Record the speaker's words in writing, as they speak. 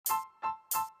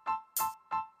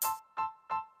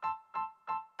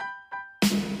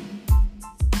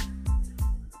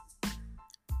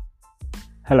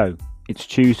Hello, it's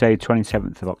Tuesday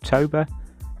 27th of October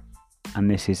and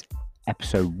this is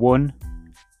episode 1,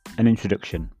 an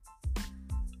introduction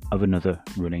of another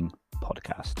running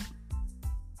podcast.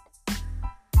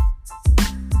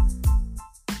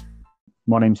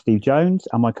 My name's Steve Jones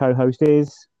and my co-host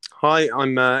is... Hi,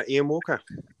 I'm Ian Walker.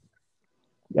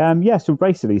 So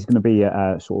basically it's going to be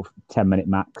a sort of 10-minute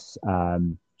max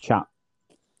chat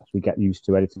as we get used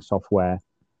to editing software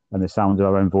and the sound of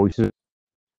our own voices.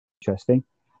 Interesting.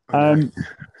 We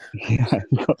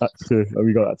got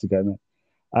that to go, mate.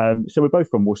 So we're both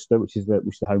from Worcester, which is the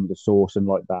home of the sauce and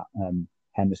like that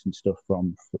Henderson stuff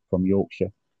from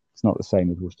Yorkshire. It's not the same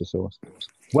as Worcester sauce.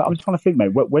 Well, I'm just trying to think,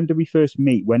 mate. When did we first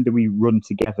meet? When did we run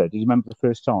together? Do you remember the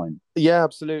first time? Yeah,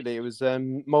 absolutely. It was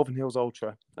Malvern Hills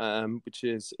Ultra, which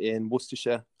is in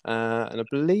Worcestershire, and I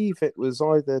believe it was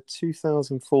either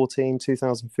 2014,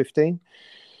 2015.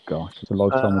 Gosh, it's a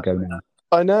lifetime ago now.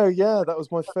 I know, yeah, that was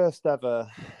my first ever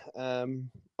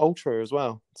ultra as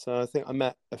well. So I think I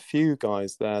met a few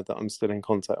guys there that I'm still in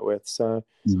contact with. So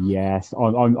yes,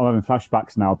 I'm having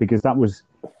flashbacks now because that was.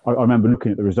 I remember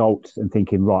looking at the results and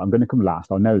thinking, right, I'm going to come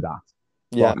last. I know that.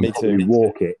 Yeah, me too.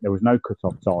 Walk it. There was no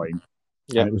cut-off time,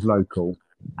 yeah, and it was local.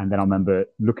 And then I remember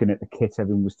looking at the kit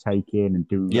everyone was taking and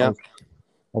doing. Yeah,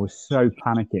 I was so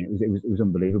panicking. It was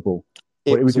unbelievable.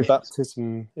 It was a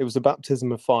baptism. It was a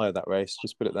baptism of fire, that race.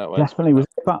 Just put it that way. Definitely was.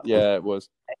 Yeah, it was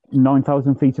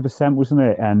 9,000 feet of ascent, wasn't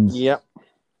it? And yeah,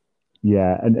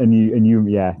 and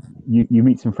you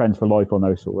meet some friends for life on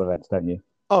those sort of events, don't you?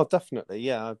 Oh, definitely,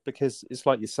 yeah. Because it's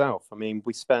like yourself. I mean,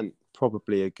 we spent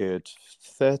probably a good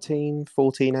 13,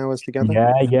 14 hours together.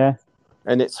 Yeah.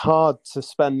 And it's hard to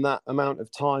spend that amount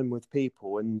of time with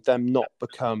people and them not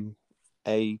become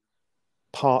a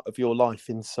part of your life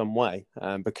in some way,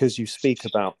 because you speak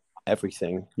about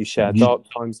everything, you share dark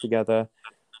times together,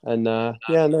 and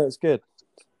it's good.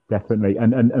 Definitely,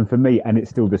 and for me, and it's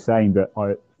still the same, that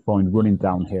I find running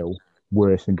downhill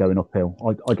worse than going uphill.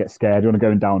 I get scared when I'm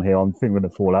going downhill. I'm thinking I'm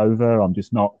going to fall over. I'm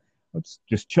just not. I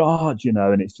just charge,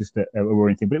 and it's just a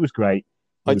worrying thing. But it was great.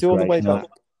 I do on the way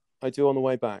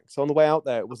back. So on the way out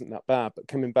there, it wasn't that bad, but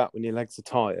coming back when your legs are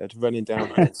tired, running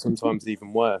downhill, it's sometimes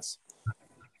even worse.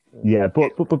 Yeah,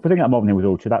 but putting that Malvern Hills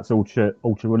Ultra, that's Ultra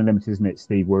Running Limited, isn't it,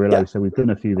 Steve Worrillo? Yeah. So we've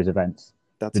done a few of his events.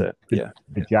 The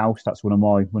Joust, that's one of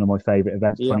my favourite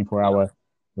events. 24-hour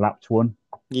lapped one.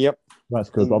 Yep, that's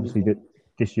good. But obviously,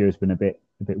 this year's been a bit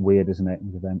weird, isn't it,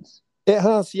 with events? It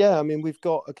has, yeah. I mean, we've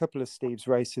got a couple of Steve's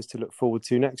races to look forward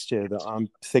to next year that I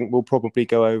think we'll probably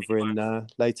go over in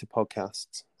later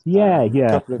podcasts. Yeah. A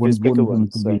couple of his bigger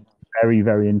ones. So. Very,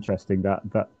 very interesting.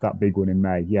 That big one in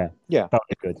May. Yeah. That'll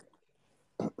be good.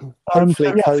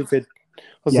 Hopefully, COVID.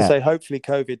 Hopefully,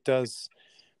 COVID does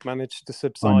manage to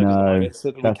subside. I know.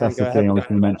 So that's the thing. I was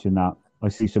going to mention that. I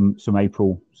see some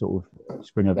April sort of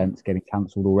spring events getting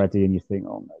cancelled already, and you think,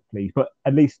 oh no, please. But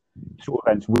at least sort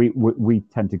of events we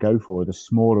tend to go for the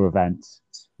smaller events,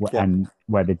 and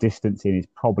where the distancing is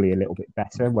probably a little bit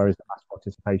better, whereas the mass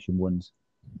participation ones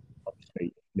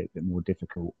obviously a little bit more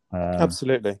difficult.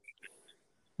 Absolutely.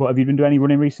 What have you been doing any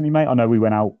running recently, mate? I know we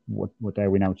went out. What day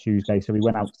are we now? Tuesday. So we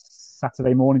went out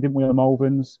Saturday morning, didn't we, on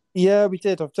Malverns? Yeah, we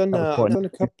did. I've done a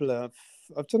couple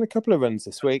of runs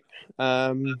this week.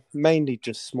 Mainly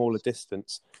just smaller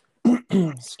distance.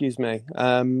 Excuse me.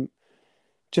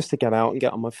 Just to get out and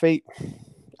get on my feet.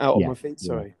 On my feet.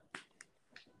 Sorry.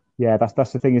 Yeah,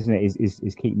 that's the thing, isn't it?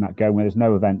 Is keeping that going when there's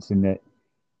no events in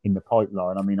the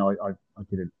pipeline. I mean, I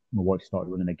did my wife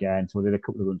started running again, so I did a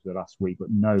couple of runs the last week,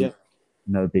 but no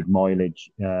big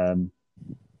mileage.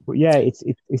 But yeah, it's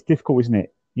difficult, isn't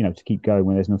it? To keep going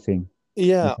when there's nothing.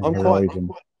 Yeah,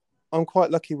 I'm quite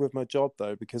lucky with my job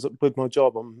though, because with my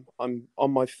job I'm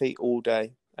on my feet all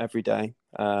day, every day,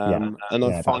 and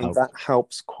I find that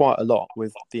helps quite a lot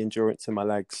with the endurance in my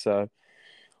legs. So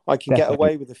I can get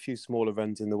away with a few smaller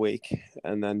runs in the week,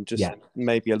 and then just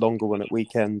maybe a longer one at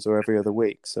weekends or every other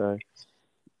week. So,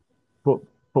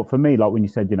 but for me, like when you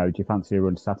said, do you fancy a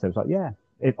run Saturday? I was like,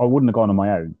 if I wouldn't have gone on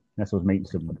my own unless I was meeting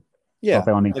someone. So I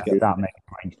think I need to do that, make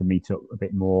arrange to meet up a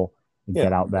bit more and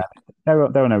get out there. There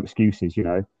are no excuses,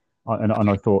 and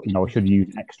I thought, I should have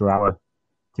used an extra hour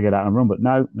to get out and run, but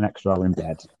no, an extra hour in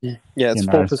bed. Yeah, it's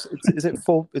 4%. Is it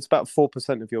 4? It's about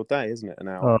 4% of your day, isn't it? An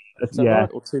hour. Is that right?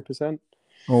 Or 2%?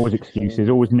 Always excuses,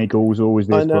 always niggles, always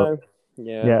this. I know.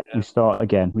 But we start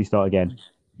again.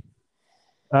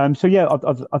 So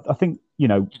I think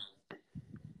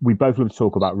we both love to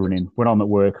talk about running. When I'm at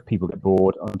work, people get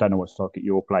bored. I don't know what's like at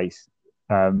your place,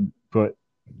 but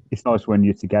it's nice when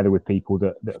you're together with people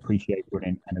that appreciate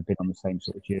running and have been on the same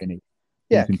sort of journey.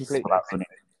 Yeah, completely.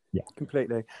 Yeah,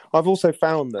 completely. I've also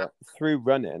found that through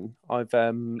running, I've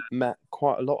met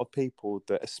quite a lot of people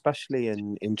that, especially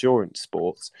in endurance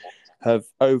sports, have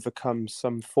overcome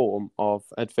some form of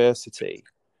adversity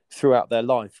throughout their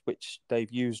life, which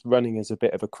they've used running as a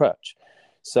bit of a crutch.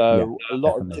 So a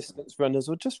lot of distance runners,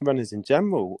 or just runners in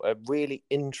general, are really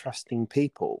interesting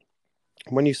people.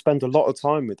 When you spend a lot of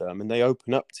time with them and they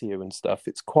open up to you and stuff,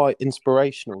 it's quite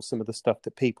inspirational, some of the stuff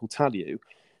that people tell you.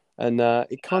 And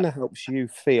it kind of helps you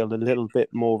feel a little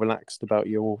bit more relaxed about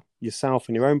yourself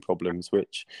and your own problems,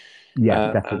 which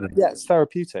definitely, it's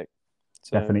therapeutic.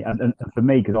 So, definitely, and for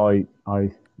me, because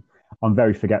I'm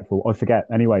very forgetful. I forget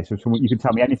anyway. So you can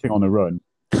tell me anything on a run,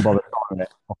 and by the time of it,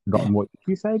 I've forgotten what did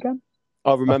you say again.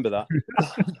 I'll remember that.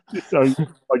 So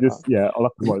I just I'll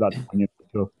have to write that down.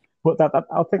 Sure. But that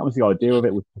I think that was the idea of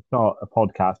it, was to start a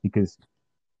podcast, because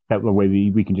that way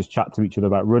we can just chat to each other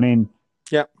about running.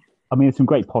 Yeah. I mean, there's some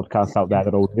great podcasts out there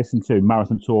that I'll listen to.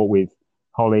 Marathon Talk with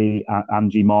Holly,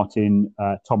 Angie, Martin,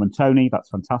 Tom and Tony. That's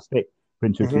fantastic.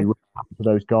 Been to for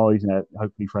those guys, and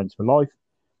hopefully friends for life.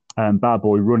 Bad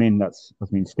Boy Running, that's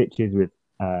Stitches with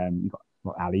you've got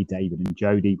Ali, David and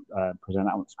Jody present.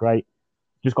 That one's great.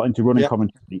 Just got into running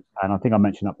commentary, and I think I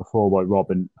mentioned that before, by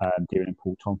Rob and Deering and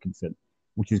Paul Tonkinson,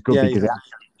 which is good because they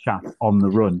actually chat on the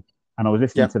run. And I was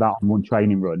listening to that on one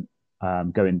training run,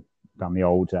 going down the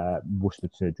old Worcester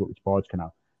to Droitwich Barge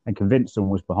Canal, and convinced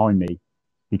someone was behind me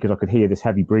because I could hear this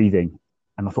heavy breathing,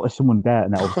 and I thought there's someone there,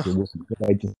 and there obviously wasn't.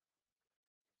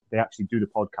 They actually do the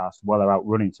podcast while they're out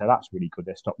running, so that's really good.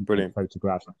 They're stopping taking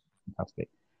photographs, fantastic.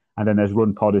 And then there's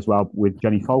Run Pod as well with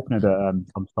Jenny Faulkner that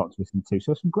I'm starting to listen to.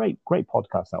 So some great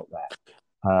podcasts out there.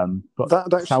 But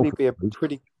that'd actually be a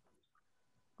pretty.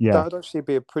 Yeah, that would actually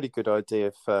be a pretty good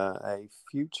idea for a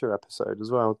future episode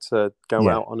as well, to go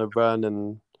out on a run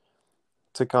and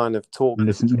to kind of talk. And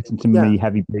listen to me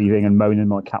heavy breathing and moaning,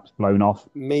 my cap's blown off.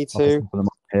 Me too.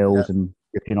 Hills and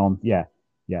ripping on. Yeah.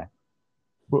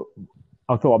 But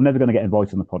I thought I'm never going to get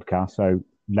invited on the podcast, so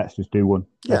let's just do one.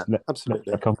 Absolutely.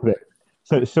 Let's come with it.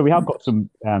 So we have got some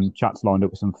chats lined up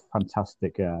with some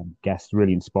fantastic guests,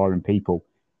 really inspiring people.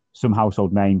 Some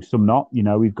household names, some not. You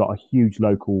know, we've got a huge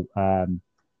local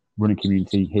running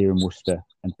community here in Worcester,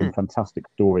 and some fantastic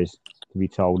stories to be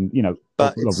told. And, you know,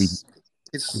 but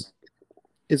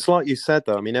it's like you said,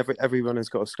 though. I mean, every runner's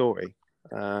got a story.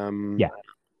 Definitely.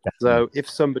 So if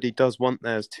somebody does want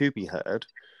theirs to be heard,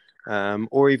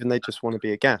 or even they just want to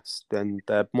be a guest, then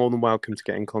they're more than welcome to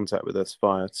get in contact with us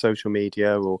via social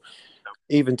media, or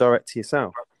even direct to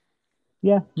yourself.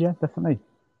 Yeah, definitely.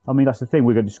 I mean, that's the thing.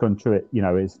 We're just going through it. You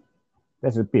know,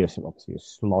 there's obviously a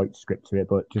slight script to it,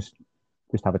 but just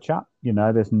have a chat. You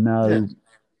know, there's no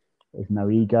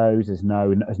egos. There's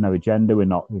no agenda. We're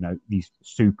not, these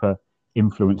super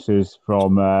influencers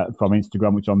from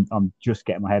Instagram, which I'm just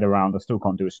getting my head around. I still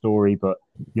can't do a story, but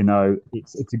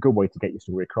it's a good way to get your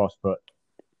story across. But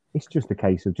it's just a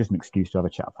case of just an excuse to have a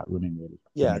chat about running, really.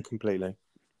 Yeah, completely.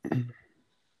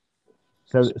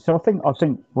 So I think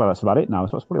well, that's about it now.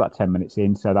 So it's probably about 10 minutes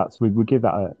in. So we give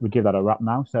that a wrap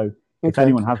now. So if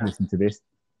anyone has listened to this,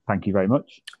 thank you very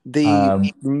much. The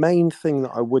main thing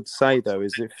that I would say, though,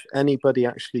 is if anybody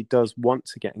actually does want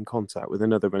to get in contact with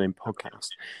Another Running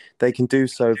Podcast, they can do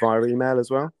so via email as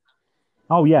well.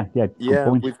 Oh, yeah.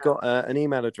 We've got an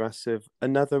email address of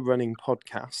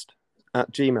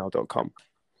anotherrunningpodcast@gmail.com.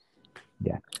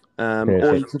 Yeah.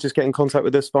 Or you can just get in contact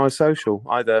with us via social,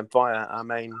 either via our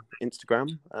main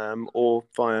Instagram or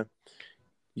via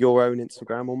your own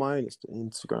Instagram or my own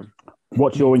Instagram.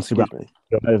 What's your Instagram?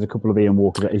 There's a couple of Ian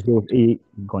Walker. Is yours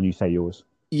go on, you say yours.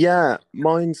 Yeah,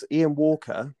 mine's Ian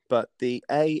Walker, but the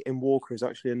A in Walker is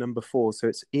actually a number 4, so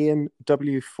it's Ian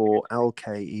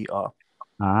W4LKER.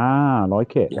 Ah, I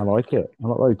like it. Yeah. I like it. I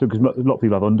like because a lot of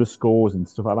people have underscores and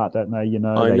stuff like that, don't they? You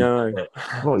know. I know.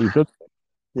 What you've done.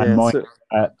 And mine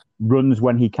runs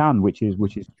when he can, which is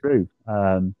true.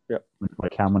 When I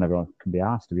can, whenever I can be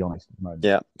asked, to be honest, at the moment.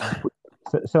 Yeah.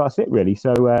 So that's it, really.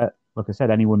 So, like I said,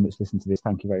 anyone that's listened to this,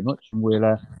 thank you very much, and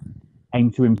we'll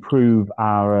aim to improve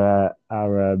our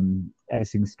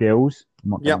editing skills. I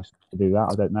might be able to do that.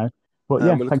 I don't know, but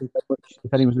thank you very much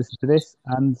if anyone's listened to this,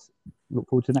 and look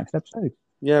forward to the next episode.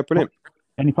 Yeah, brilliant.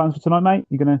 Any plans for tonight, mate?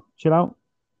 You gonna chill out?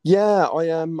 Yeah, I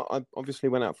am. I obviously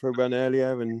went out for a run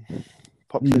earlier and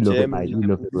popped to the gym.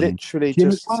 Literally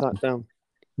just sat down.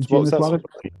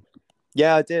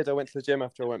 Yeah, I did. I went to the gym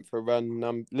after I went for a run. And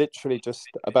I'm literally just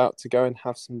about to go and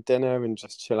have some dinner and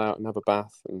just chill out and have a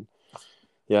bath and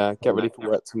get ready for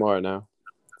work tomorrow now.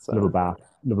 So. Love a bath.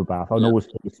 I always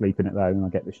fall asleep in it though, and I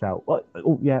get the shout.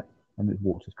 Oh yeah, and the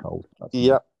water's cold.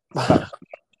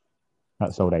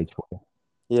 That's old age for you.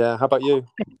 Yeah. How about you?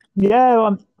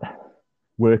 Yeah,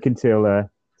 working till a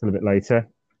bit later.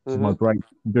 This is my break.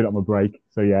 I'm doing it on my break.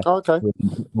 So yeah, okay.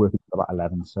 Working till about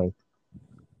 11. So,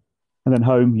 and then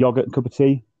home, yogurt, cup of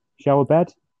tea, shower,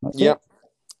 bed. That's it.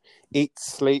 Eat,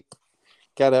 sleep,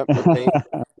 get up, repeat.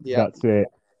 Yeah, that's it.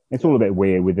 It's all a bit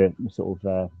weird with the sort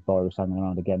of virus hanging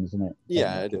around again, isn't it?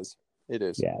 Yeah, it is. It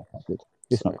is. Yeah, that's good.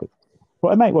 It's not good.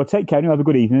 Well, mate, take care and have a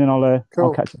good evening, and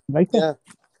I'll catch you later. Yeah.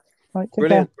 Right, take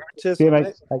Brilliant. care. Cheers, see you,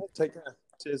 mate. Take care.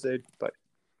 Cheers, dude. Bye.